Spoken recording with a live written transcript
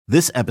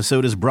This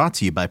episode is brought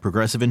to you by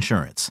Progressive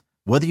Insurance.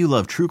 Whether you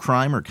love true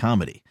crime or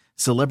comedy,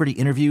 celebrity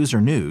interviews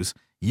or news,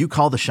 you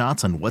call the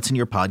shots on what's in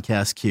your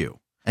podcast queue.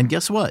 And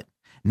guess what?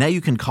 Now you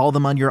can call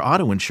them on your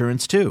auto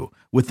insurance too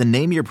with the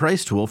Name Your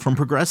Price tool from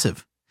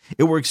Progressive.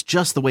 It works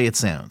just the way it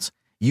sounds.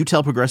 You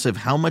tell Progressive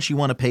how much you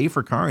want to pay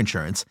for car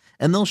insurance,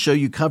 and they'll show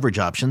you coverage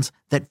options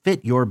that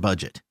fit your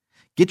budget.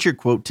 Get your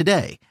quote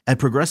today at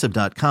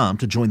Progressive.com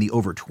to join the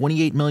over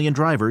 28 million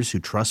drivers who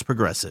trust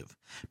Progressive.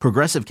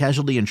 Progressive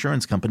Casualty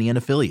Insurance Company and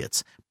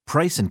Affiliates.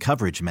 Price and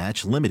coverage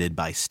match limited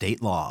by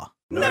state law.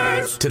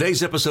 Nerds.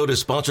 Today's episode is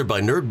sponsored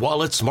by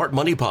NerdWallet's Smart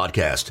Money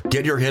Podcast.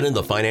 Get your head in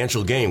the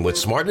financial game with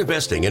smart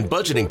investing and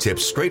budgeting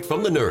tips straight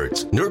from the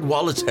nerds.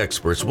 NerdWallet's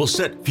experts will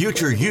set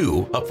future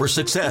you up for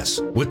success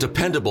with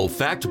dependable,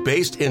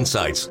 fact-based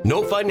insights.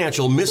 No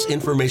financial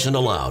misinformation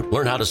allowed.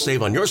 Learn how to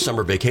save on your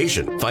summer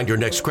vacation, find your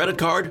next credit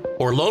card,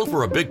 or loan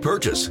for a big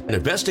purchase, and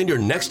invest in your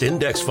next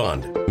index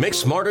fund. Make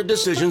smarter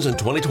decisions in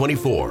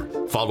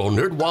 2024. Follow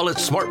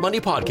NerdWallet's Smart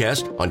Money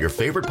Podcast on your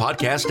favorite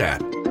podcast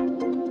app.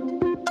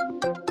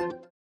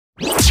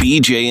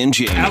 BJ and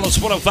Jamie. Alice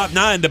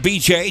 105.9, the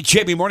BJ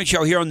Jamie Morning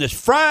Show here on this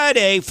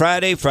Friday.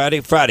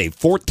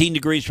 14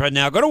 degrees right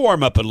now. Going to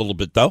warm up a little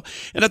bit, though.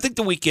 And I think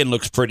the weekend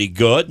looks pretty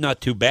good. Not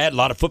too bad. A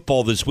lot of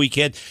football this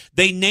weekend.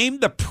 They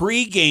named the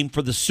pregame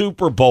for the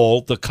Super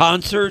Bowl, the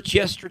concerts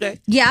yesterday.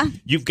 Yeah.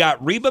 You've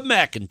got Reba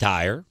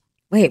McEntire.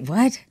 Wait,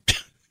 what?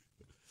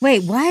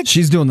 Wait, what?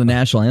 She's doing the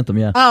national anthem,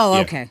 yeah. Oh,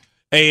 Yeah. okay.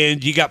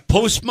 And you got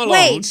Post Malone.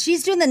 Wait,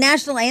 she's doing the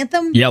national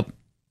anthem? Yep.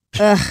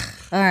 Ugh,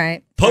 all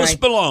right.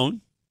 Post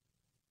Malone.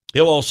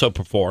 He'll also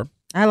perform.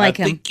 I like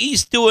him. I think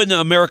he's doing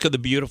America the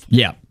Beautiful.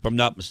 Yeah. If I'm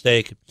not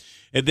mistaken.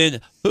 And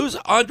then who's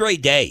Andre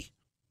Day?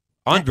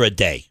 Andre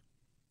Day.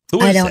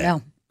 Who is I don't that?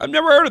 know. I've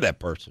never heard of that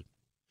person.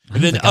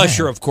 And then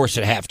Usher, of course,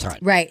 at halftime.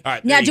 Right. All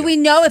right, now, do we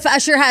know if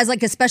Usher has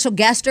like a special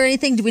guest or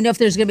anything? Do we know if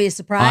there's going to be a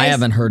surprise? I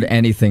haven't heard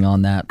anything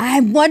on that.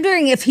 I'm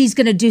wondering if he's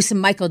going to do some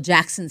Michael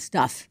Jackson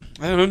stuff.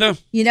 I don't know.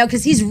 You know,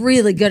 because he's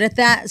really good at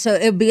that. So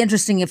it would be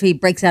interesting if he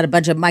breaks out a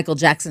bunch of Michael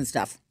Jackson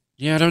stuff.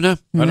 Yeah, I don't know.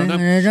 I don't know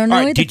All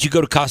right, either. did you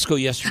go to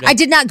Costco yesterday? I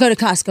did not go to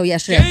Costco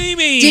yesterday.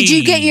 Jamie! Did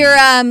you get your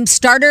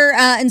starter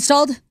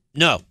installed?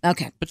 No.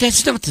 Okay. But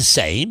that's not the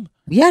same.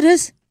 Yeah, it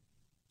is.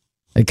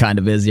 It kind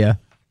of is, yeah.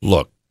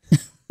 Look.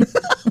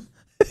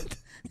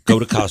 Go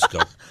to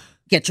Costco.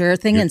 Get your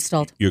thing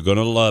installed. You're going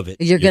to love it.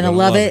 You're going to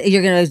love it.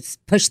 You're going to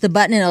push the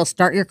button and it'll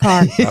start your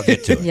car. I'll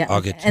get to it. Yeah.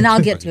 I'll get to and it. I'll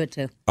get to it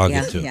too. I'll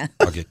Yeah, get to it. yeah.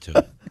 I'll get to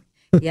it.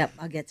 Yep,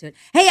 I'll get to it.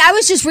 Hey, I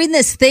was just reading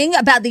this thing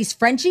about these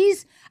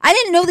Frenchies. I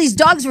didn't know these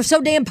dogs were so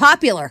damn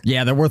popular.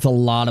 Yeah, they're worth a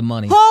lot of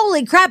money.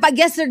 Holy crap, I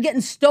guess they're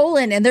getting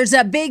stolen. And there's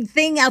a big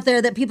thing out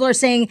there that people are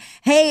saying,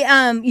 hey,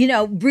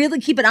 really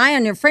keep an eye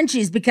on your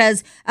Frenchies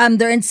because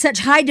they're in such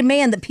high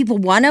demand that people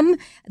want them.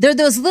 They're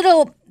those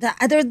little,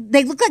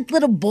 they look like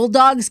little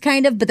bulldogs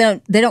kind of, but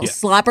they don't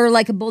slobber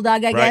like a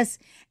bulldog, I guess.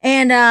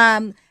 And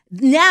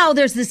now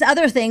there's this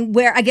other thing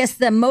where I guess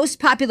the most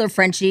popular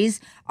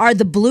Frenchies are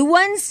the blue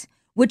ones,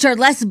 which are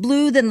less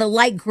blue than the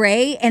light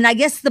gray. And I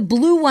guess the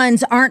blue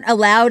ones aren't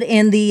allowed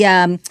in the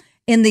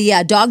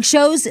dog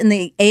shows, in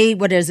the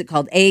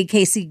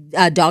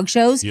AKC dog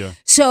shows. Yeah.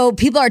 So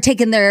people are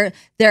taking their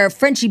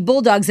Frenchie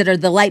bulldogs that are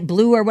the light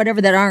blue or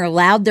whatever that aren't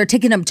allowed. They're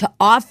taking them to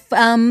off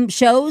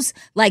shows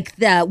like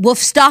the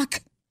Wolfstock.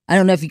 I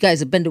don't know if you guys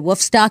have been to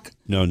Wolfstock.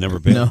 No, never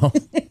been. No.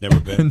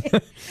 Never been.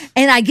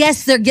 And I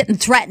guess they're getting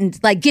threatened,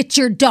 like, get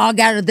your dog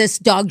out of this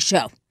dog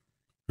show.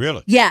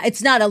 Really? Yeah,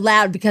 it's not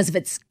allowed because of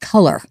its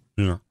color.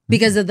 Yeah.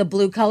 Because of the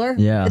blue color?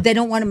 Yeah. But they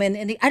don't want them in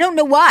any. I don't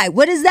know why.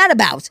 What is that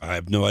about? I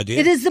have no idea.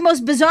 It is the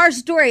most bizarre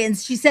story. And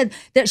she said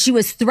that she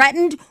was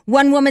threatened.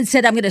 One woman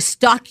said, I'm going to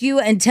stalk you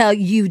until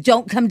you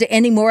don't come to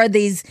any more of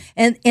these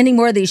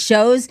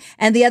shows.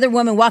 And the other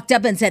woman walked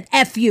up and said,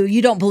 F you.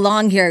 You don't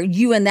belong here.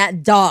 You and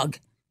that dog.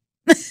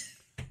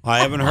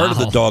 I haven't heard of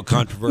the dog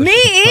controversy. Me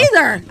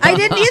either. I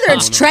didn't either.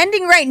 It's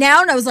trending right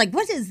now. And I was like,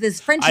 what is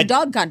this Frenchie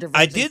dog controversy?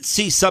 I did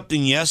see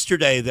something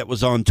yesterday that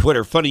was on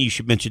Twitter. Funny you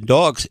should mention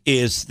dogs.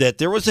 Is that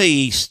there was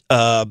a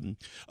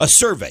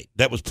survey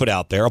that was put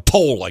out there, a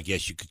poll, I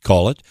guess you could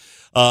call it,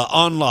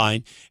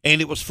 online,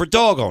 and it was for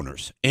dog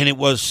owners. And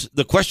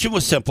the question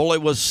was simple.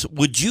 It was,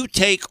 would you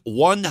take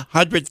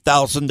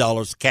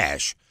 $100,000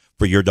 cash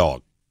for your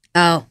dog?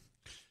 Oh.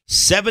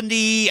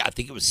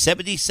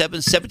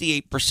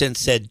 78%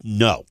 said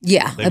no.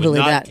 Yeah, They I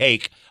believe would not that.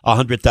 take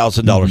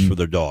 $100,000 for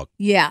their dog.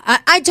 Yeah,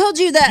 I told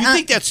you that. Do you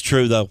think that's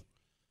true, though?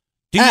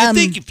 Do you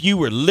think if you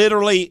were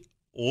literally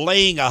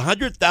laying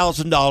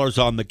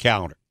 $100,000 on the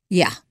counter,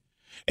 yeah,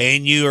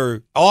 and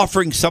you're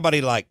offering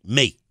somebody like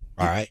me,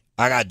 all right,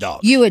 I got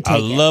dogs. You would take I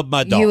it. love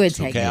my dogs. You would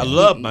take okay? it. I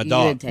love my You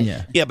dogs. would take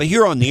it. Yeah, but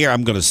here on the air,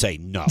 I'm going to say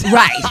no.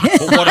 Right.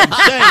 But what I'm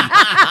saying,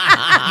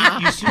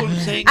 you see what I'm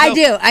saying? I No.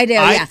 do. Yeah.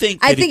 I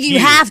think you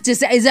have to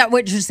say. Is that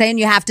what you're saying?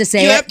 You have to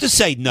say You it. have to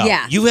say no.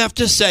 Yeah. You have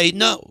to say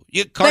no.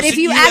 But Carson, if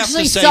you have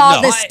actually to say saw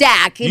no. the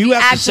stack, if you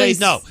have actually to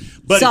say no.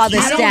 But saw if the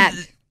you don't- stack,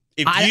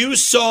 if you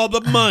saw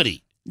the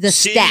money the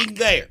sitting stack.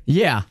 there,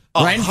 Yeah,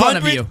 right in front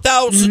of you.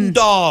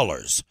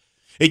 $100,000,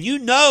 and you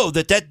know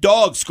that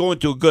dog's going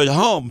to a good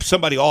home,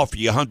 somebody offer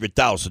you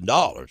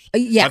 $100,000.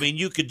 Yeah. I mean,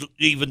 you could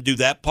even do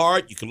that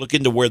part. You could look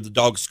into where the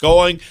dog's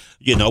going,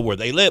 where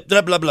they live,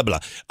 blah, blah, blah, blah.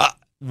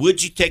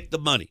 Would you take the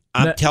money?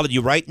 I'm telling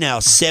you right now,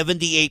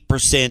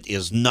 78%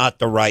 is not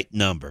the right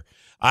number.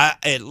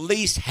 At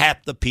least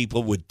half the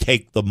people would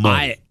take the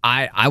money.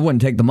 I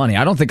wouldn't take the money.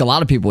 I don't think a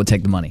lot of people would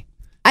take the money.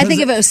 I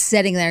think if it was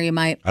sitting there, you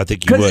might. I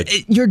think you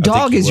would. Your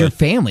dog is your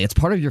family. It's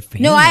part of your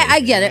family. No, I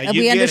get it. Yeah,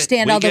 we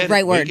understand all the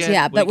right words.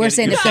 Yeah, but we're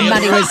saying if the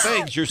money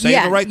was. You're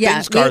saying the right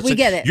things, Carson. We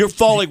get it. You're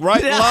falling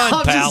right in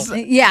line, pal.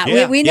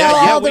 We know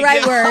all the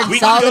right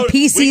words, all the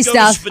PC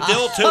stuff.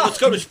 Let's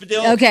go to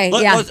Spadil. Okay,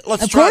 Let's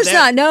of try course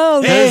that. not.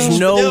 No, There's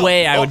no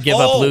way I would give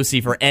up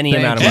Lucy for any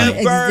amount of money.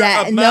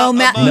 Exactly. No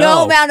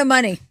amount of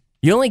money.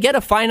 You only get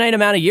a finite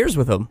amount of years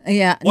with them.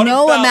 Yeah,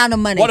 amount of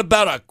money. What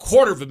about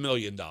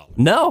 $250,000?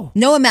 No.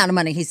 No amount of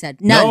money, he said.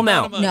 None. No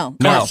amount. No.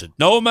 Carson,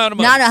 no amount of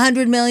money. Not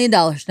 $100 million.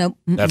 Nope.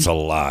 That's a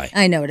lie.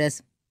 I know it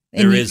is.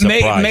 There is a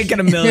price. Make it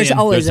 $1 million. There's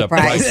always There's a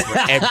price. for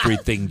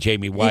everything,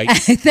 Jamie White.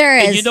 There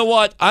is. And you know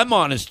what? I'm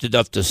honest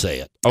enough to say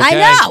it.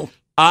 Okay? I know.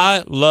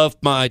 I love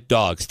my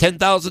dogs.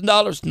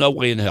 $10,000? No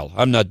way in hell.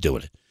 I'm not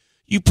doing it.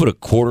 You put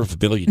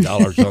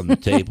 $250,000 on the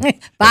table.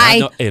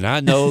 Bye. And I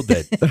know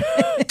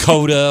that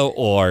Coda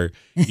or,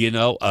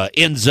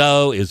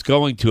 Enzo is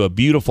going to a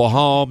beautiful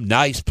home,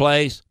 nice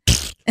place.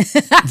 Dude,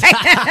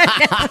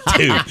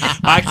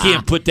 I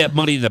can't put that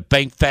money in the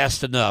bank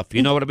fast enough.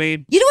 You know what I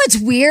mean? You know what's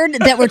weird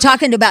that we're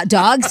talking about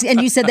dogs,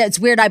 and you said that's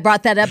weird I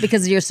brought that up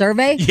because of your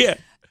survey? Yeah.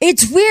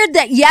 It's weird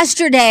that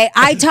yesterday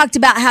I talked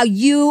about how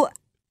you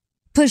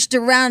pushed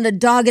around a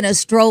dog in a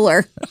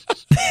stroller.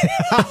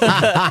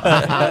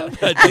 I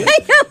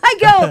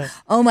go,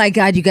 oh my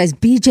God, you guys,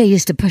 BJ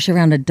used to push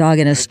around a dog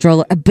in a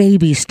stroller, a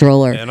baby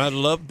stroller. And I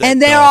love that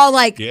And they're dog. all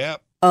like, yeah.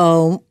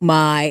 Oh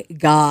my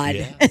God.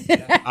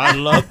 Yeah. I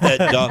love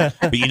that dog.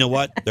 But you know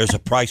what? There's a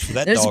price for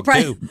that dog,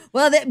 too.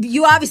 Well,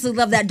 you obviously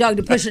love that dog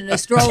to push it in a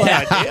stroller.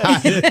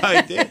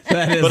 I did.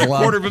 That is But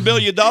wild.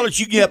 $250,000,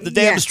 you can have the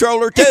damn Yeah.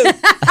 stroller, too.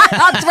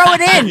 I'll throw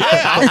it in.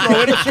 Yeah, I'll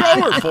throw in a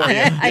stroller for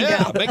you. I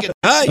know. Make it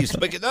nice.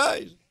 Make it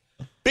nice.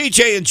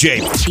 BJ and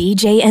Jamie.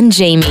 BJ and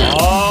Jamie.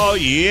 Oh,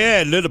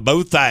 yeah. Little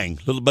bow thing.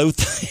 Wow,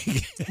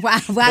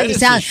 That you is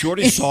sound. the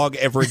shortest song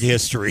ever in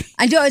history.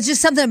 I know, it's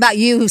just something about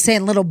you who's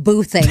saying little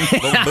boo thing.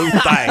 Little bow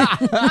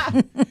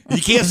thing.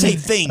 You can't say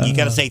thing. You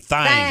got to say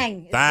thing.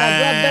 Thing. It's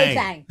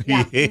like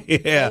little boo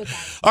thing. Yeah.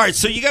 All right.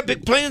 So you got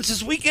big plans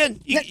this weekend?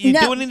 You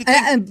No, doing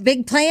anything?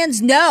 big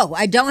plans? No,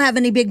 I don't have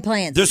any big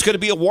plans. There's going to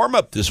be a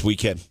warm-up this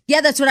weekend.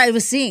 Yeah, that's what I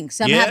was seeing.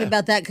 So I'm Yeah. happy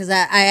about that because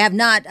I have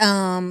not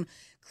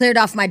cleared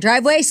off my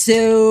driveway,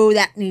 so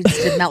that needs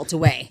to melt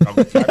away.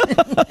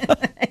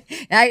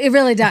 It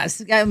really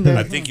does.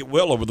 I think it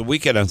will over the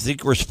weekend. I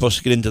think we're supposed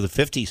to get into the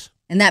 50s.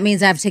 And that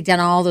means I have to take down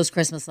all those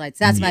Christmas lights.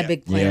 That's my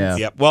big plan. Yeah.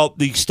 Yeah. Well,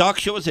 the stock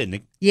show is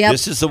ending. Yep.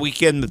 This is the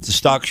weekend that the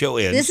stock show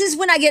ends. This is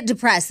when I get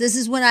depressed. This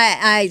is when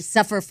I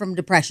suffer from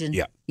depression.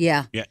 Yeah.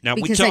 Yeah. Yeah. Now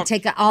because I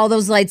take all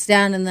those lights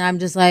down and then I'm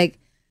just like,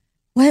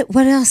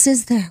 what else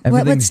is there?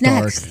 Everything's What's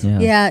next?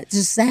 dark, Yeah, it's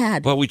just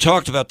sad. Well, we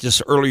talked about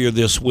this earlier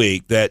this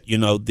week that,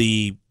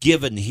 the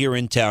given here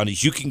in town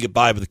is you can get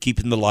by with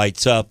keeping the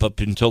lights up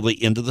until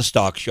the end of the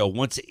stock show.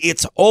 Once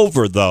it's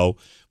over, though,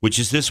 which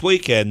is this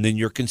weekend, then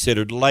you're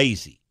considered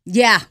lazy.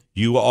 Yeah.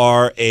 You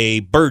are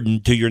a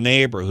burden to your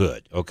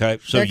neighborhood, okay?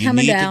 So They're you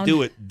coming need down. to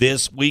do it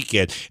this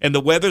weekend. And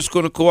the weather's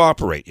going to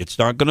cooperate. It's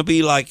not going to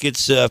be like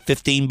it's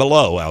 15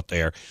 below out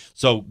there.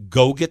 So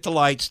go get the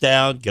lights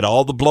down, get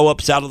all the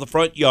blow-ups out of the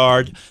front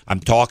yard. I'm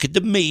talking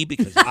to me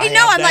because I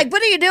know. I'm like,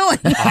 what are you doing?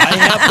 I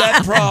have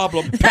that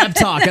problem. Pep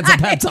talk. It's a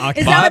pep talk.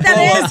 Is that what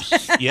that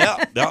is? blow-ups,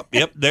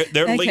 yep.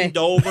 They're Okay. leaned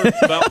over,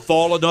 about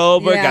falling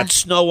over, Yeah. got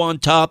snow on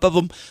top of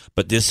them.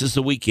 But this is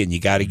the weekend.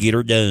 You got to get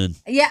her done.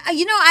 Yeah,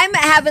 I'm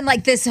having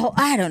like this whole.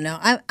 I don't know.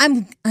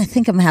 I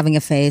think I'm having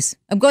a phase.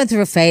 I'm going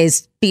through a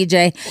phase,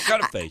 BJ. What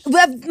kind of phase?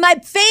 Well, my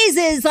phase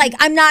is like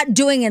I'm not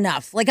doing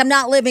enough. Like I'm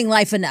not living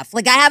life enough.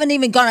 Like I haven't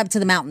even gone up to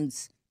the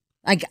mountains.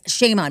 Like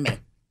shame on me.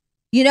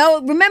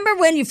 Remember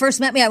when you first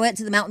met me? I went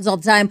to the mountains all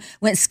the time.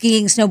 Went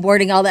skiing,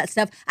 snowboarding, all that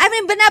stuff. I haven't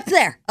even been up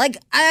there. Like,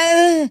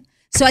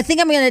 so I think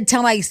I'm going to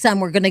tell my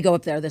son we're going to go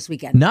up there this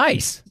weekend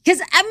Nice.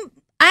 because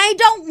I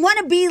don't want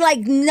to be like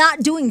not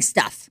doing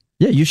stuff.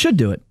 Yeah, you should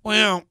do it.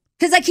 Well,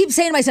 Because I keep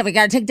saying to myself, I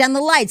got to take down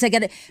the lights.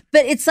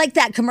 But it's like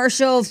that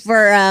commercial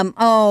for,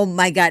 oh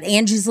my God,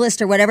 Angie's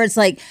List or whatever. It's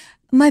like,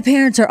 my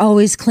parents are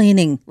always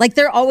cleaning. Like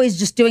they're always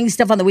just doing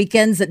stuff on the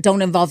weekends that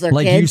don't involve their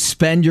Like you kids.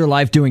 spend your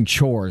life doing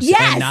chores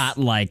Yes, and not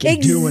like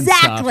doing stuff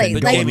exactly.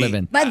 and Like, going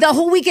living. But the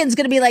whole weekend's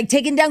going to be like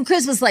taking down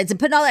Christmas lights and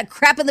putting all that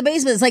crap in the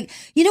basement. It's like,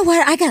 you know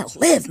what? I got to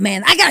live,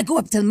 man. I got to go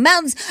up to the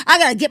mountains. I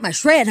got to get my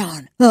shred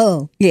on.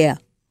 Oh, yeah.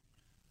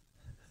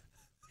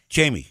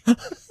 Jamie,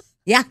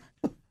 Yeah.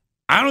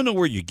 I don't know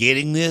where you're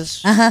getting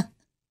this. Uh-huh.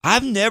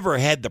 I've never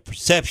had the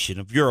perception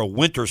of you're a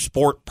winter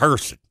sport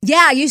person.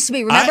 Yeah, I used to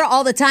be. Remember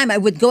all the time I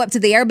would go up to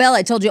the air bell.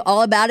 I told you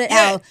all about it.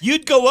 Yeah, How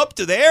you'd go up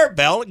to the air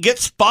bell and get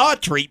spa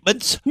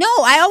treatments. No,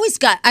 I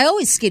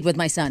always skied with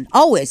my son.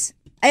 Always.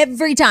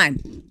 Every time.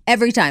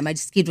 Every time I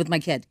skied with my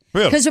kid.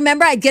 Really? Because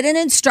remember, I'd get an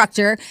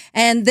instructor,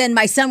 and then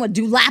my son would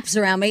do laps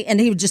around me, and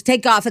he would just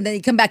take off, and then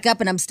he'd come back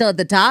up, and I'm still at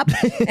the top,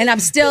 and I'm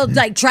still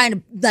like trying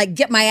to like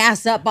get my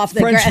ass up off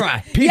the French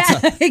ground. fry, pizza.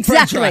 Yeah, exactly.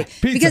 French fry,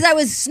 pizza. Because I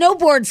was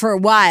snowboard for a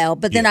while,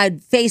 but then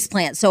I'd face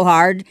plant so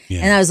hard,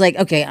 and I was like,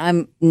 okay,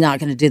 I'm not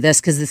going to do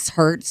this because this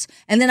hurts.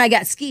 And then I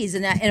got skis,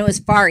 and it was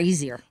far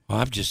easier. Well,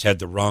 I've just had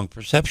the wrong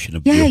perception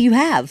of you. Yeah, you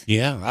have.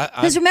 Yeah.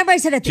 Because remember I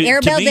said at the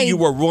Airbell, to me, you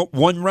were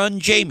one run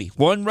Jamie,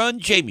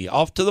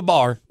 off to the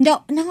bar.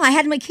 No, I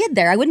had my kid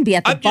there. I wouldn't be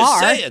at the I'm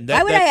bar. just saying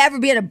Why would I ever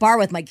be at a bar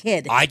with my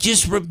kid? I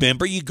just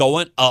remember you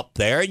going up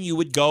there, and you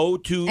would go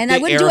to And the I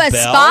wouldn't do a Airbell,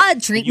 spa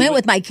treatment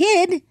with my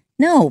kid.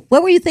 No.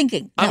 What were you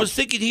thinking? I No. was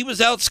thinking he was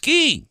out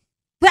skiing.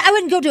 But I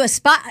wouldn't go to a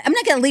spa. I'm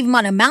not going to leave him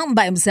on a mountain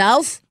by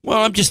himself. Well,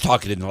 I'm just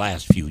talking in the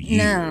last few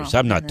years.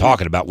 I'm not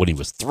talking about when he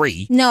was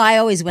 3. No, I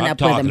always went I'm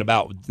up with him. talking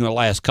about in the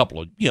last couple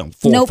of,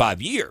 4 or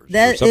 5 years or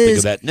That something is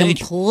of that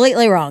nature.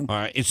 completely wrong. All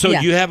right. And so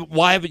Yeah.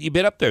 why haven't you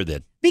been up there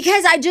then?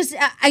 Because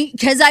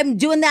because I'm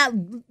doing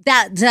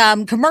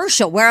that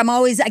commercial where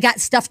I got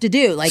stuff to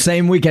do. Like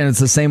Same weekend, it's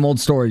the same old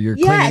story. You're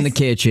cleaning the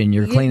kitchen,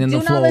 you're cleaning the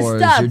doing all this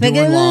floors, stuff. you're Like,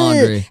 doing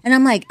laundry. And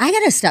I'm like, I got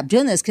to stop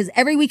doing this because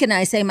every weekend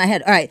I say in my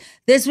head, all right,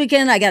 this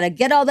weekend I got to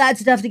get all that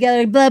stuff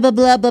together, blah, blah,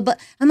 blah, blah, blah.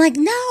 I'm like,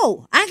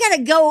 no, I got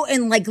to go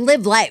and like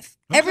live life.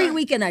 Okay. Every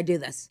weekend I do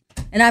this.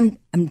 And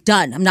I'm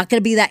done. I'm not going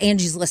to be that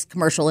Angie's List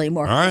commercial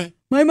anymore. All right.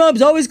 My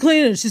mom's always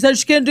cleaning. She says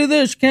she can't do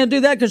this, she can't do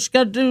that because she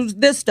got to do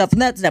this stuff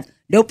and that stuff.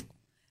 Nope.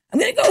 I'm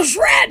going to go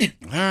shred.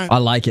 All right. I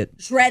like it.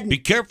 Shred. Be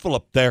careful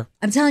up there.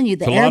 I'm telling you,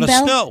 the It's a lot of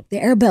Airbell, snow. the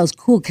Airbell's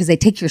cool because they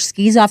take your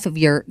skis off of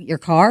your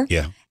car.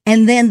 Yeah.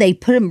 And then they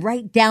put them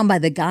right down by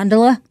the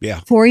gondola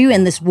Yeah. for you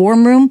in this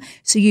warm room.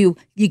 So you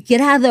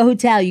get out of the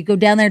hotel, you go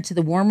down there to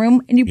the warm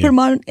room, and you put them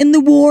on in the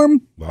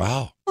warm.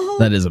 Wow.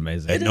 That is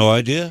amazing. I had no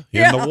idea.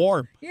 You're in the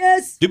warm.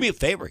 Yes. Do me a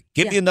favor.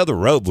 Give me another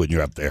robe when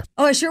you're up there.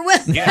 Oh, I sure will.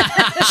 Yeah.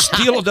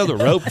 Steal another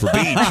robe for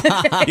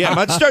beach. Yeah,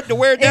 I'm starting to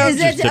wear it down Is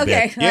just it? a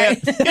Okay, bit. Yeah.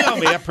 right. You know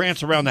me, I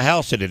prance around the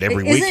house in it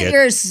every Isn't weekend. it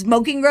your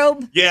smoking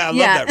robe? Yeah, I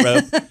love that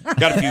robe.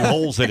 Got a few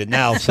holes in it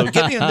now, so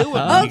give me a new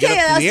one. when you get Okay,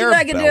 up to I'll the see what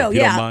I can Airbell, do, if you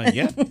yeah. don't mind.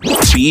 Yeah.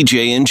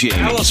 BJ and Jamie.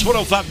 Alice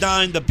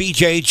 105.9, the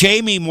BJ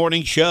Jamie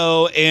morning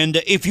show.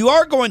 And if you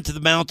are going to the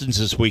mountains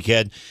this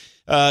weekend,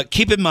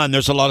 keep in mind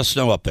there's a lot of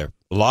snow up there.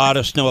 A lot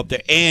of snow up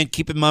there. And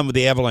keep in mind with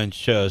the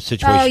avalanche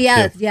situation. Oh,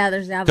 yeah. too. Yeah,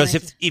 there's avalanches.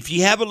 Because if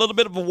you have a little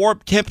bit of a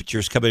warm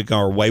temperatures coming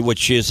our way,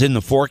 which is in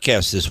the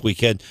forecast this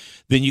weekend,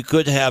 then you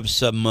could have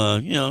some, a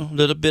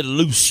little bit of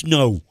loose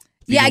snow.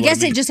 Yeah, I guess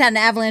they just had an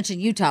avalanche in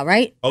Utah,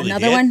 right? Oh, they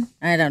Another did? one?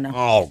 I don't know.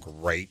 Oh,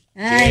 great.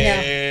 I know.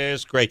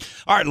 Yes, great.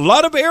 All right, a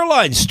lot of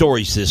airline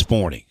stories this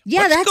morning.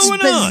 Yeah, What's that's going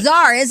on?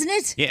 bizarre, isn't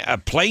it? Yeah, a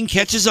plane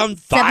catches on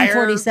fire.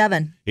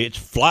 747. It's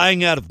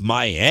flying out of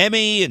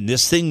Miami, and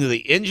this thing,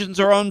 the engines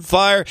are on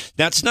fire.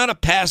 That's not a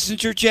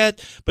passenger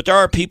jet, but there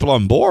are people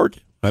on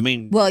board. I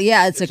mean, Well,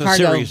 yeah, it's a cargo.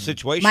 serious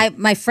situation.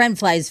 My friend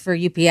flies for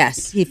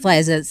UPS. He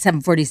flies a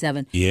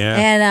 747. Yeah.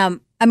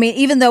 And I mean,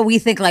 even though we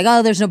think like,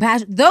 oh, there's no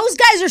passion, those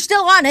guys are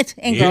still on it,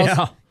 and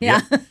girls.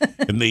 Yeah.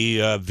 and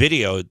the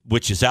video,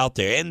 which is out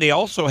there, and they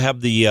also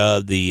have the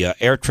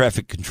air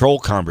traffic control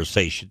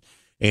conversation.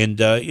 And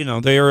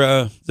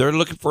they're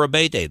looking for a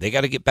mayday. They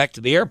got to get back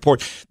to the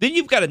airport. Then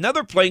you've got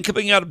another plane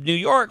coming out of New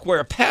York where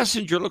a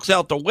passenger looks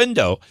out the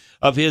window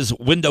of his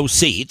window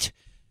seat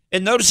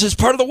and notices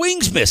part of the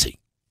wing's missing.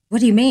 What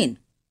do you mean?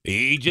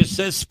 He just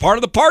says part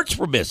of the parts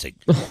were missing.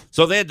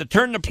 So they had to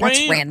turn the That's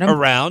plane random.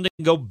 around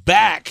and go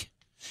back.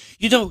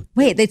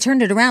 Wait, they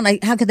turned it around.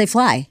 Like, how could they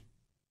fly?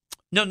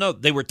 No,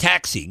 they were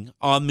taxing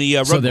on the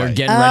runway. So they're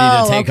getting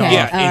ready to take okay. off.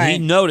 Yeah, All and he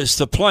right. noticed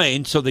the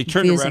plane, so they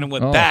turned Confusing. around and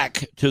went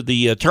back to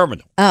the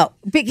terminal. Oh,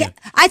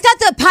 I thought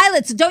the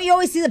pilots. Don't you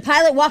always see the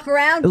pilot walk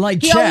around?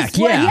 Like, He check, always,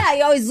 yeah.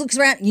 He always looks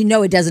around. You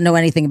know, he doesn't know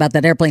anything about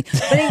that airplane,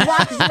 but he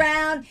walks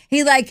around.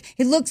 He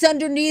looks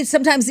underneath.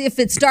 Sometimes if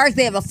it's dark,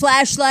 they have a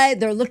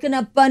flashlight. They're looking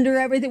up under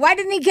everything. Why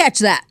didn't he catch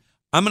that?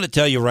 I'm going to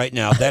tell you right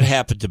now, that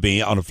happened to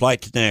me on a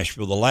flight to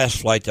Nashville, the last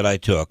flight that I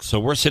took. So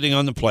we're sitting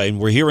on the plane.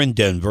 We're here in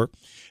Denver,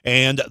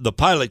 and the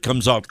pilot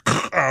comes on.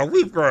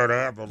 We've got to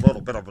have a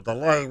little bit of a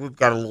delay. We've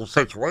got a little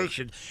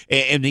situation.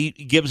 And he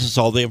gives us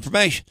all the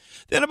information.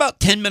 Then about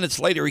 10 minutes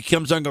later, he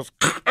comes on and goes,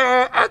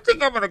 I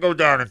think I'm going to go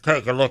down and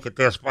take a look at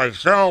this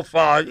myself.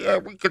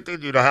 We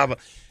continue to have a...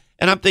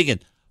 And I'm thinking,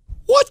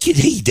 what can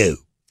he do?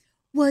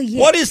 Well, yeah.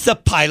 What is the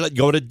pilot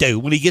going to do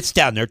when he gets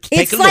down there to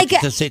take a look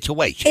at the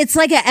situation? It's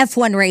like an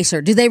F1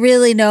 racer. Do they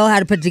really know how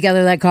to put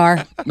together that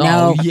car?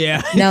 No. Oh,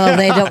 yeah. No,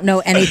 they don't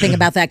know anything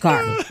about that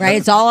car, right?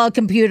 It's all on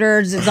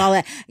computers. It's all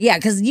that. Yeah,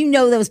 because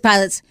those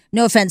pilots,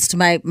 no offense to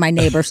my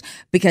neighbors,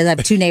 because I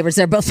have two neighbors.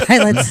 They're both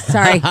pilots.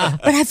 Sorry.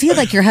 But I feel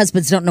like your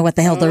husbands don't know what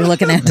the hell they're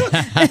looking at.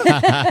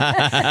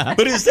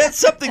 But is that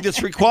something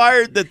that's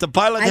required, that the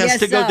pilot I has guess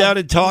to go so. down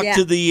and talk Yeah.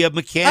 to the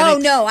mechanic? Oh,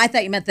 no. I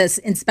thought you meant this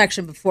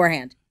inspection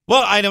beforehand.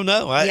 Well, I don't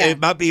know. Yeah.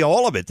 It might be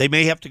all of it. They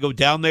may have to go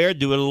down there,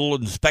 do a little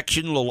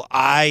inspection, a little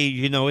eye,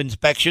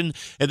 inspection,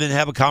 and then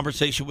have a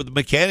conversation with the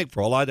mechanic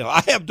for all I know.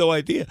 I have no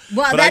idea.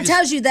 Well, But that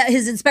tells you that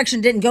his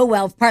inspection didn't go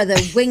well. If part of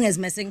the wing is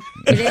missing.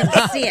 You didn't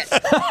see it.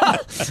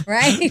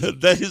 Right?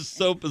 That is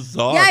so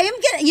bizarre. Yeah, I am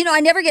getting, I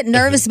never get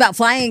nervous about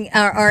flying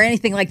or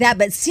anything like that,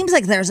 but it seems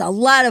like there's a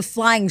lot of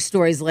flying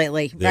stories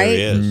lately, There right?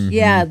 is. Mm-hmm.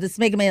 Yeah, that's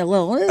making me a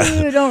little,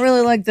 I don't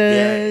really like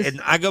this. And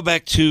I go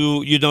back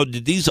to,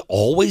 did these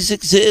always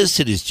exist?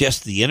 It is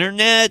just the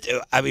internet?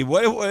 I mean,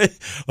 what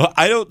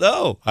I don't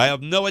know. I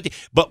have no idea.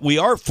 But we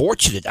are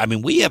fortunate. I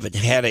mean, we haven't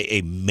had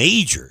a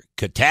major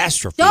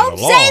catastrophe Don't in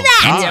a long say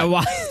that!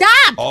 time.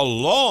 Stop! A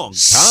long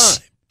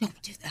time.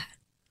 Don't do that.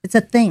 It's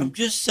a thing. I'm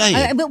just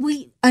saying. But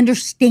we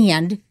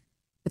understand.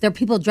 But there are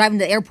people driving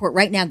to the airport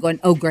right now going,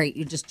 oh, great,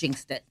 you just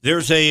jinxed it.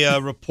 There's a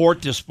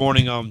report this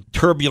morning on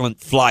turbulent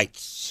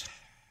flights.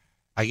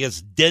 I guess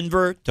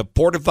Denver to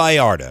Puerto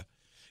Vallarta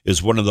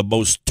is one of the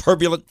most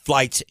turbulent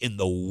flights in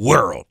the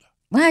world.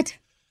 What?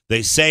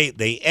 They say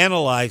they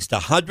analyzed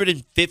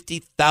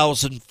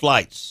 150,000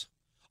 flights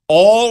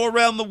all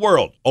around the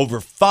world, over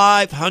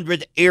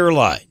 500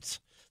 airlines.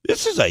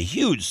 This is a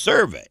huge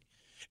survey.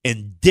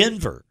 And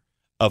Denver,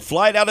 a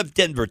flight out of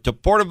Denver to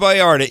Puerto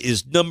Vallarta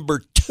is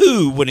number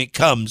 2 when it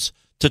comes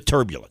to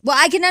turbulence. Well,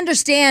 I can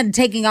understand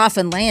taking off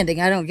and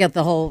landing. I don't get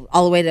the whole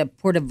all the way to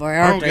Puerto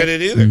Vallarta. I don't get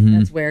it either.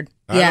 That's weird.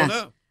 I don't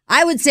know.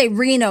 I would say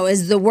Reno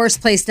is the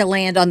worst place to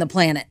land on the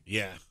planet.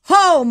 Yeah.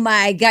 Oh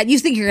my God. You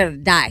think you're going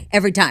to die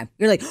every time.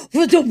 You're like,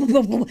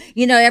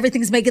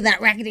 everything's making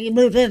that rackety.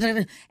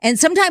 And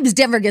sometimes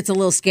Denver gets a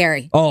little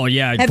scary. Oh,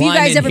 yeah. Have you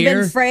guys ever been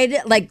afraid?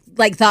 Like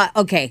thought,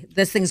 okay,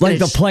 this thing's going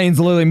to. Like the plane's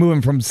literally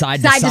moving from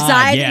side to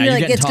side. Yeah, and you're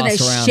like, it's going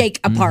to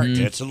shake apart.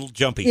 It's a little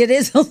jumpy. It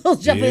is a little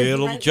jumpy. A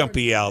little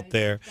jumpy out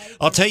there.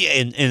 I'll tell you,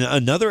 in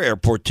another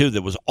airport, too,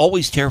 that was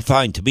always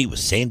terrifying to me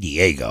was San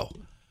Diego.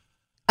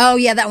 Oh,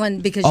 yeah, that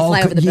one, because you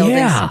fly over the buildings.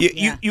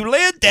 Yeah. You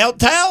land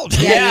downtown.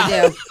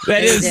 Yeah, you do.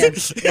 That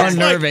is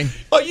unnerving.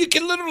 You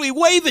can literally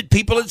wave at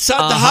people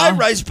inside the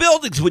high-rise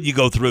buildings when you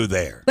go through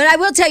there. But I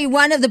will tell you,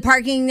 one of the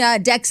parking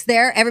decks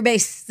there,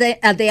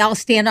 they all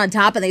stand on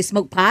top and they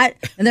smoke pot.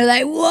 And they're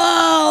like,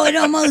 whoa, it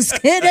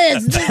almost hit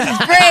us. This is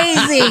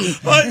crazy.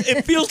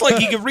 It feels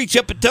like you can reach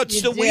up and touch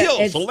the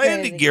wheels, the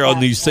landing gear on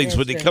these things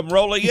when they come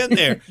rolling in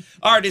there.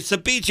 All right, it's the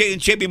BJ and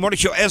Jamie Morning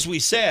Show. As we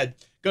said,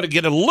 going to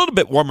get a little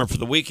bit warmer for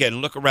the weekend.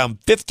 Look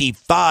around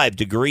 55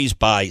 degrees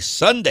by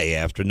Sunday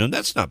afternoon.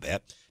 That's not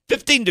bad.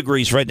 15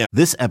 degrees right now.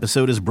 This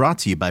episode is brought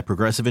to you by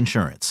Progressive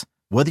Insurance.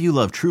 Whether you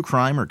love true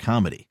crime or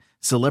comedy,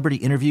 celebrity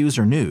interviews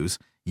or news,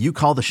 you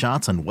call the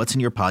shots on what's in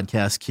your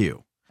podcast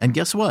queue. And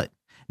guess what?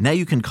 Now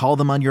you can call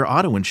them on your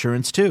auto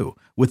insurance too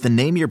with the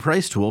Name Your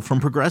Price tool from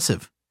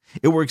Progressive.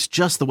 It works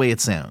just the way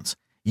it sounds.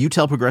 You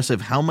tell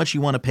Progressive how much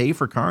you want to pay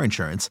for car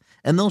insurance,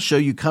 and they'll show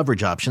you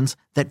coverage options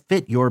that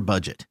fit your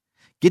budget.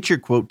 Get your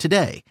quote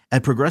today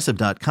at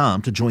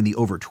Progressive.com to join the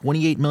over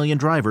 28 million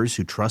drivers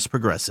who trust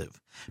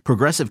Progressive.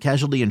 Progressive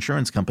Casualty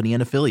Insurance Company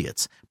and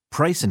Affiliates.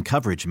 Price and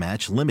coverage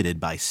match limited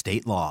by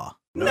state law.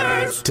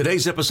 Nerds.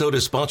 Today's episode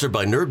is sponsored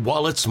by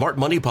NerdWallet's Smart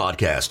Money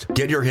Podcast.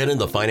 Get your head in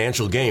the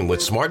financial game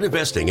with smart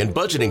investing and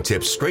budgeting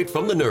tips straight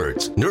from the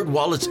nerds.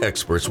 NerdWallet's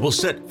experts will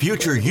set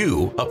future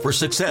you up for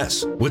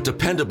success with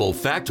dependable,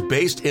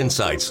 fact-based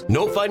insights.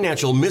 No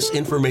financial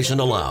misinformation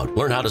allowed.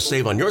 Learn how to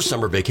save on your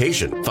summer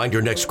vacation, find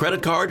your next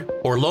credit card,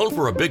 or loan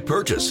for a big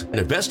purchase, and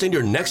invest in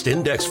your next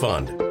index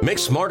fund. Make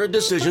smarter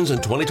decisions in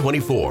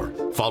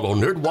 2024. Follow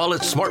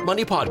NerdWallet's Smart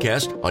Money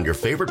Podcast on your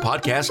favorite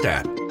podcast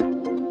app.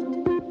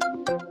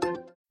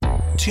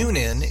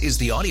 TuneIn is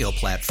the audio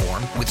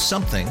platform with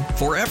something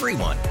for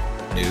everyone.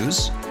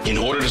 News. In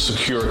order to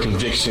secure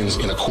convictions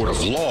in a court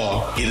of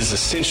law, it is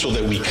essential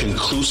that we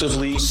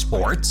conclusively.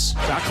 Sports.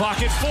 Shot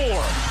clock at 4.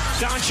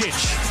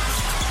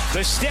 Doncic.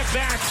 The step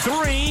back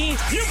 3.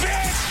 You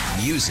bet.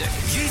 Music.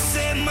 You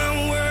set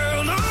my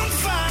world on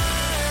fire.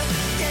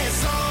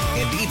 Yes,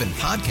 and even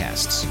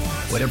podcasts.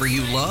 Whatever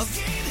you love,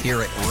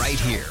 hear it right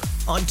here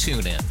on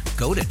TuneIn.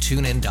 Go to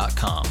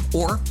TuneIn.com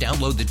or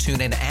download the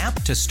TuneIn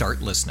app to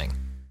start listening.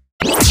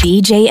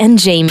 BJ and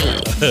Jamie.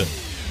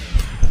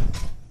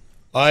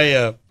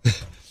 I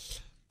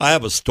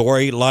have a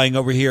story lying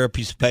over here, a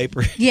piece of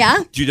paper. Yeah.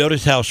 Did you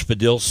notice how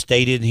Spadil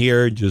stayed in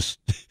here and just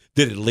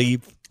didn't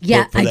leave?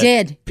 Yeah, for I that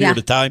did. Period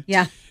of time?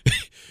 Yeah.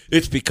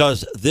 It's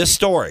because this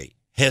story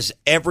has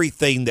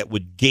everything that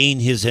would gain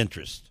his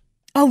interest.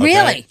 Oh, okay?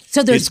 really?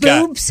 So there's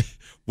boobs?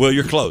 Well,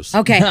 you're close.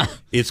 Okay.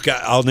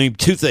 I'll name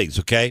 2 things,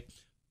 okay?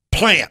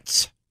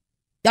 Plants.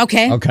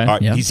 Okay. All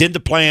right, yeah. He's into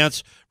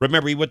plants.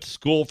 Remember, he went to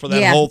school for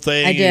that whole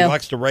thing. I do. He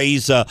likes to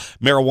raise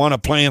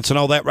marijuana plants and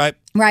all that, right?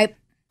 Right.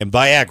 And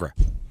Viagra.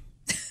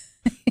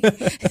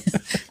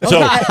 So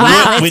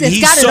wow, it's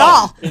got it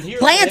all.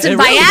 Plants and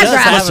really Viagra.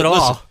 Have it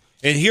all. Listen.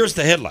 And here's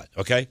the headline,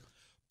 okay?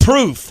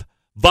 Proof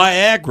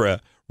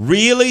Viagra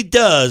really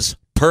does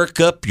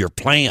perk up your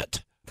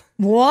plant.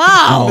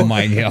 Wow. Oh,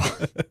 my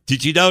God.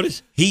 Did you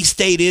notice? He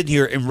stayed in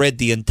here and read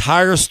the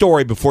entire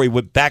story before he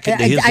went back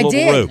into his little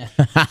room.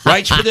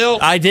 Right, Spadil?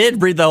 I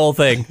did read the whole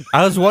thing.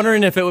 I was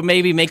wondering if it would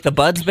maybe make the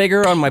buds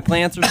bigger on my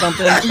plants or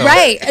something.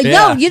 Right.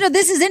 Yeah. No,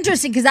 this is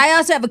interesting because I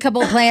also have a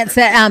couple of plants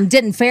that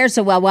didn't fare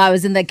so well while I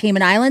was in the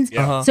Cayman Islands.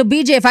 Yeah. So,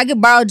 BJ, if I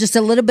could borrow just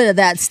a little bit of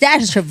that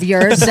stash of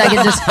yours, so I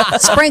could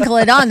just sprinkle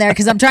it on there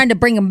because I'm trying to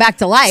bring them back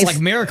to life. It's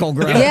like Miracle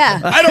Grow. Yeah.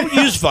 I don't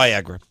use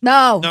Viagra.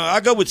 No, I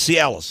go with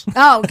Cialis.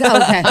 Oh,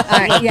 okay. All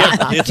right.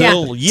 Yeah. It's a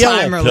little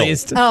yellow Time pill.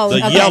 released. Oh,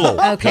 The okay. yellow.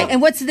 Okay.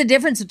 And what's the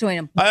difference between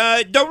them?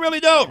 I don't really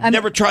know.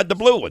 Never tried the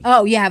blue one.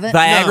 Oh, you haven't?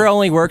 Viagra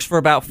only works for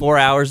about 4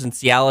 hours, and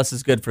Cialis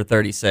is good for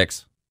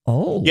 36.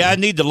 Oh. Yeah, I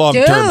need the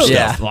long-term Dude.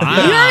 stuff. Wow.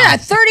 You're a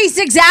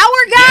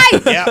 36-hour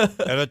guy? Yeah,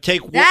 and I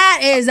take one. That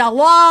is a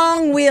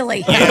long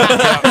wheelie.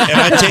 Yeah, and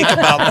I take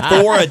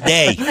about 4 a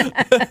day.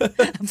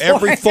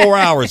 Every 4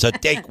 hours, I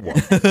take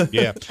one.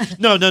 Yeah.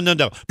 No.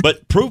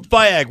 But proof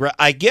Viagra,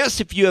 I guess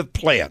if you have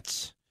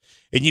plants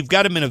and you've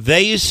got them in a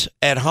vase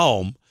at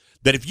home,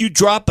 that if you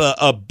drop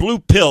a blue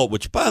pill,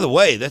 which, by the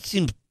way, that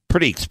seems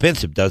pretty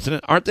expensive, doesn't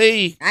it? Aren't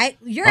they?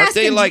 You're Aren't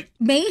asking they like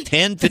me?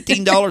 $10,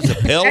 $15 a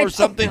pill or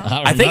something?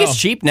 I think it's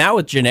cheap now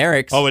with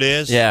generics. Oh, it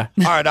is? Yeah.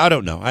 All right, I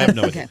don't know. I have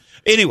no idea.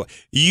 Anyway,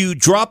 you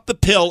drop the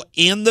pill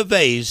in the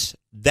vase,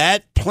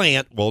 that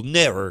plant will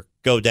never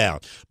go down.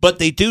 But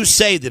they do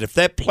say that if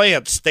that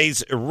plant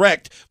stays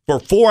erect for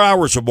 4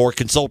 hours or more,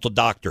 consult a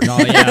doctor.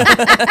 Oh,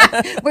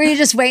 yeah. Were you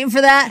just waiting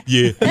for that?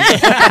 Yeah.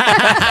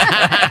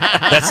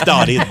 That's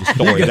not in the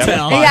story. That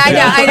was mine.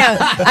 Yeah,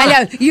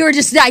 I know. You were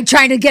just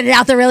trying to get it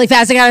out there really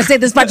fast. I got to say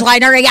this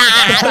punchline. Hurry.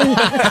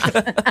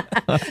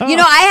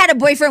 I had a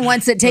boyfriend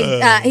once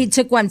that he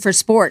took one for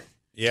sport.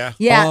 Yeah.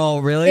 Yeah. Oh,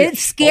 really? It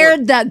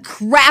scared the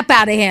crap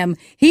out of him.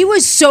 He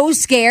was so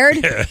scared.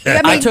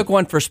 I took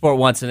one for sport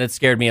once, and it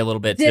scared me a little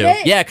bit, too. Did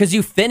it? Yeah, because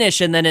you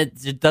finish, and then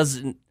it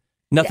doesn't...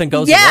 Nothing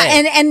goes away.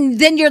 away. And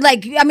then you're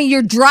like,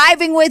 you're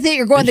driving with it.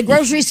 You're going to the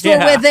grocery store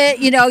with it.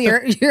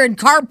 You're in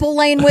carpool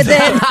lane with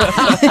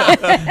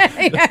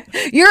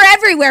it. You're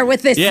everywhere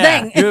with this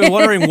thing. You're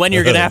wondering when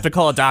you're going to have to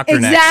call a doctor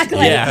exactly.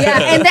 next.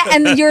 Yeah.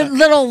 And your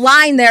little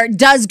line there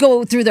does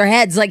go through their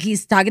heads, like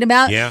he's talking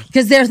about. Yeah.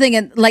 Because they're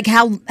thinking, like,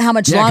 how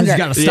much longer? You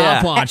got a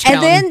stopwatch.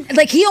 And then,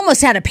 like, he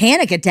almost had a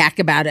panic attack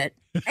about it.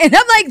 And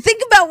I'm like,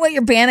 think about what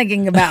you're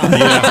panicking about.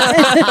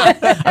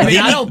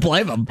 I don't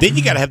blame him. Then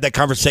you got to have that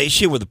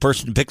conversation with the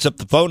person who picks up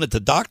the phone at the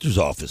doctor's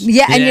office.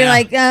 Yeah, and you're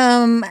like,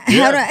 how do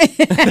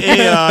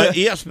I?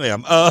 Yes,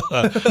 ma'am.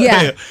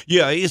 Yeah.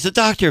 Is the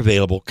doctor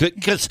available?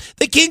 Because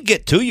they can't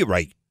get to you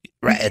right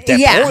at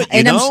that point,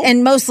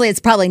 and mostly it's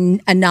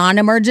probably a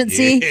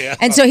non-emergency. Yeah.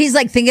 And so he's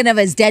like thinking of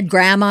his dead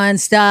grandma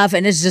and stuff,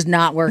 and it's just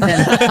not working. All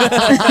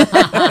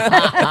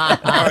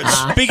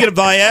right, speaking of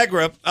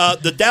Viagra,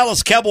 the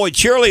Dallas Cowboy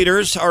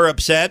cheerleaders are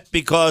upset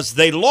because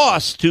they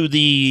lost to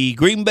the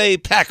Green Bay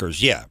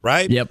Packers. Yeah,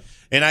 right? Yep.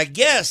 And I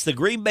guess the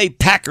Green Bay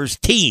Packers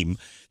team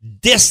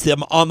dissed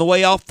them on the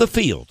way off the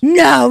field.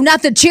 No,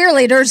 not the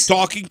cheerleaders.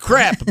 Talking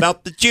crap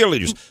about the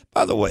cheerleaders.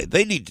 By the way,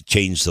 they need to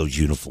change those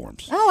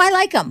uniforms. Oh, I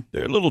like them.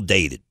 They're a little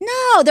dated.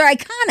 No, they're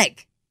iconic.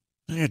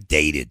 They're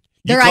dated.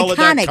 They're you call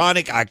iconic. it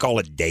iconic, I call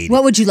it dated.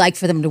 What would you like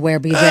for them to wear,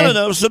 BJ? I don't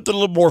know, something a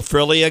little more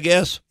frilly, I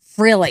guess.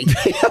 Frilly.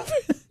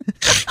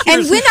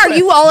 And when are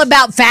you all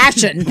about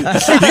fashion? They've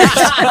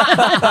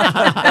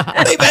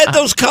had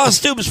those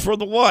costumes for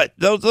the what?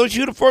 Those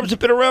uniforms have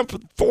been around for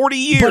 40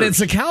 years. But it's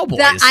the Cowboys.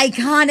 The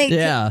iconic.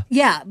 Yeah.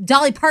 Yeah.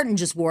 Dolly Parton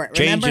just wore it,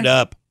 remember? Change it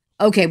up.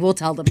 Okay, we'll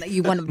tell them that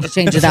you want them to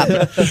change it up.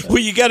 Well,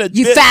 you got to...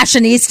 You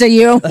fashionista,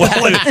 you.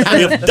 Well,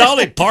 if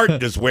Dolly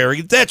Parton is wearing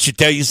it, that should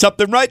tell you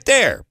something right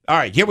there. All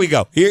right, here we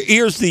go.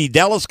 Here's the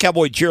Dallas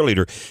Cowboy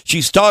cheerleader.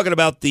 She's talking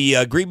about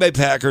the Green Bay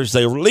Packers.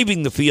 They were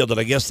leaving the field, and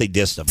I guess they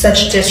dissed them.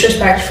 Such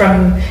disrespect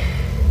from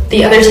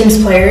the other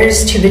team's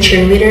players to the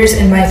cheerleaders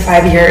in my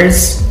 5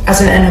 years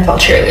as an NFL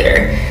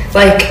cheerleader.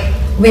 Like,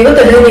 we would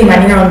literally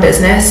mind your own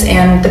business,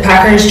 and the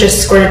Packers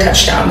just scored a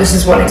touchdown. This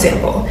is one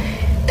example.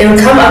 They would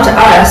come up to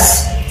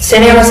us,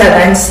 standing on the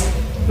sidelines,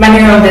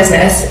 minding your own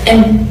business,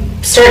 and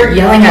start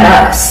yelling at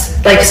us.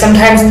 Like,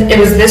 sometimes it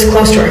was this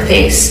close to our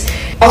face.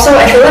 Also,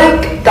 I feel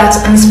like that's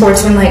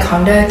unsportsmanlike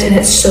conduct, and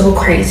it's so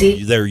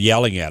crazy. They're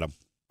yelling at them.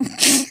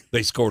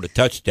 They scored a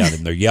touchdown,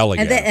 and they're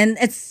yelling at them. And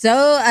it's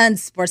so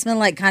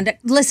unsportsmanlike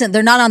conduct. Listen,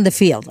 they're not on the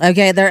field,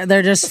 okay?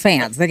 They're just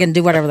fans. They can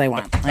do whatever they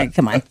want. Like,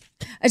 come on.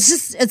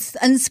 It's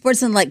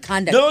unsportsmanlike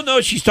conduct.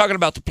 No, she's talking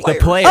about the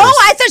players.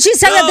 Oh, I thought she was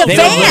talking about the they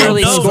fans. would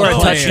literally score a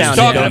touchdown. She's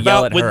talking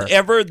about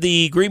whenever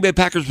the Green Bay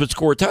Packers would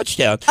score a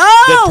touchdown.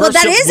 Oh, well,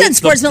 that is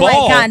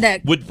unsportsmanlike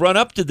conduct. Would run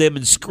up to them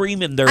and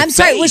scream in their face. I'm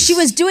sorry. Well, she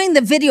was doing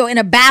the video in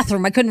a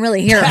bathroom. I couldn't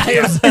really hear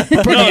her.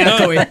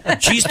 No.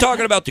 She's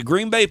talking about the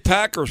Green Bay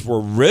Packers were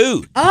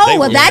rude. Oh,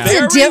 well, that's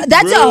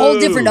a whole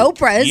different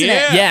Oprah, isn't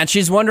it? Yeah, and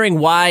she's wondering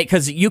why,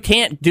 because you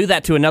can't do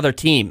that to another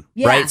team,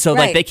 right? So,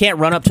 right. like, they can't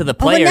run up to the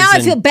players. Well, now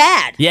I feel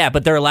bad. Yeah,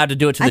 but they're allowed to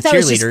do it to the I thought cheerleaders. it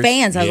was just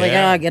fans. I was like,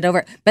 oh, get over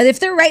it. But if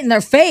they're right in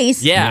their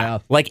face. Yeah,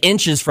 like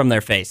inches from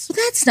their face. Well,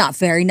 that's not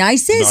very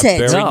nice, is Not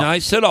it? very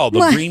nice at all. The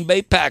What? Green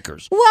Bay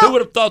Packers. Well- Who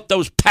would have thought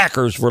those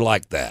Packers were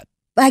like that?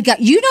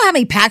 You know how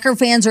many Packer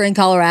fans are in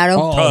Colorado?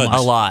 A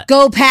lot.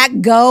 Go Pack,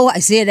 go! I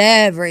see it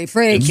every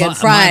freaking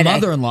Friday. My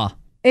mother-in-law.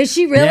 Is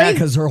she really? Yeah,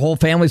 because her whole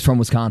family's from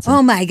Wisconsin.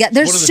 Oh my God,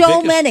 there's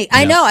so many.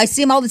 I know. I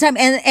see them all the time,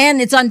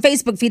 and it's on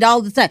Facebook feed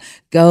all the time.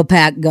 Go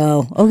Pack,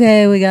 go!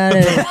 Okay, we got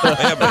it. They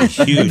have a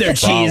huge They're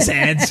cheese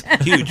heads.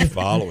 Huge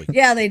following.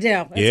 Yeah, they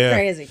do. It's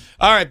crazy.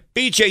 All right,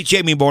 BJ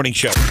Jamie Morning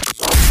Show.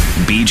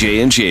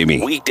 BJ and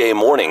Jamie. Weekday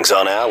mornings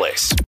on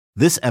Alice.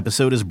 This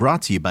episode is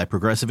brought to you by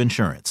Progressive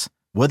Insurance.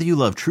 Whether you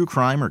love true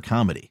crime or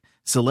comedy,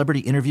 celebrity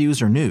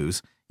interviews or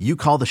news, you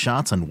call the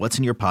shots on what's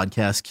in your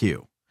podcast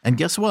queue. And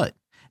guess what?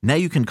 Now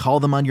you can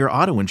call them on your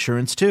auto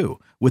insurance too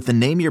with the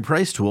Name Your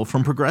Price tool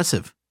from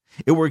Progressive.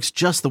 It works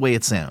just the way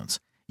it sounds.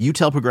 You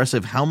tell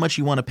Progressive how much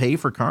you want to pay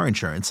for car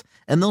insurance,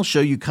 and they'll show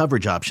you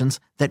coverage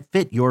options that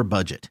fit your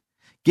budget.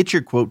 Get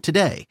your quote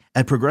today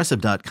at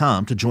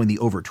Progressive.com to join the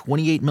over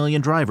 28 million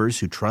drivers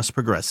who trust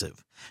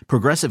Progressive.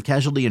 Progressive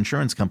Casualty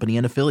Insurance Company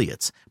and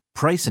Affiliates.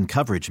 Price and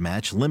coverage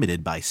match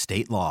limited by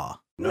state law.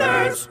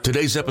 Nerds!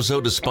 Today's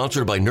episode is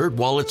sponsored by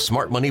NerdWallet's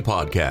Smart Money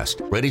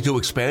Podcast. Ready to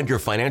expand your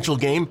financial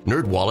game?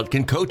 NerdWallet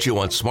can coach you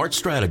on smart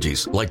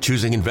strategies like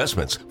choosing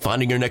investments,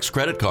 finding your next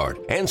credit card,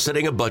 and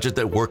setting a budget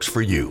that works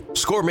for you.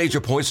 Score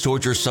major points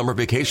towards your summer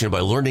vacation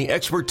by learning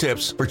expert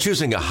tips for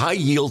choosing a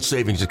high-yield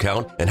savings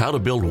account and how to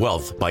build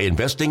wealth by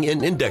investing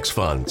in index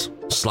funds.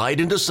 Slide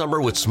into summer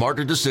with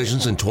smarter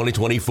decisions in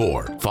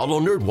 2024. Follow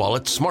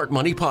NerdWallet's Smart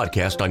Money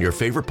Podcast on your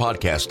favorite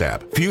podcast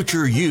app.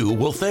 Future you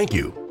will thank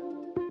you.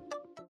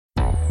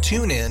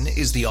 TuneIn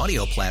is the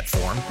audio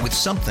platform with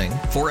something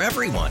for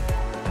everyone.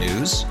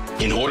 News.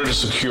 In order to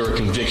secure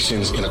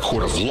convictions in a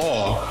court of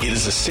law, it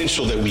is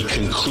essential that we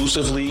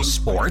conclusively.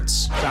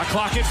 Sports. Shot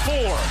clock at 4.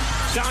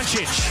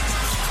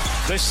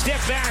 Doncic. The step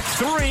back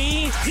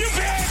 3. You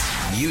bet.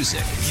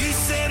 Music. You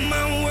set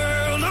my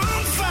world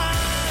on fire.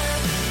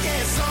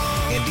 Yes,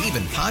 and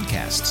even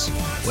podcasts.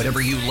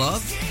 Whatever you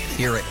love,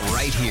 hear it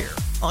right here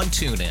on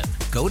TuneIn.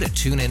 Go to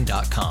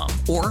TuneIn.com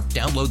or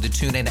download the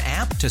TuneIn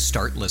app to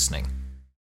start listening.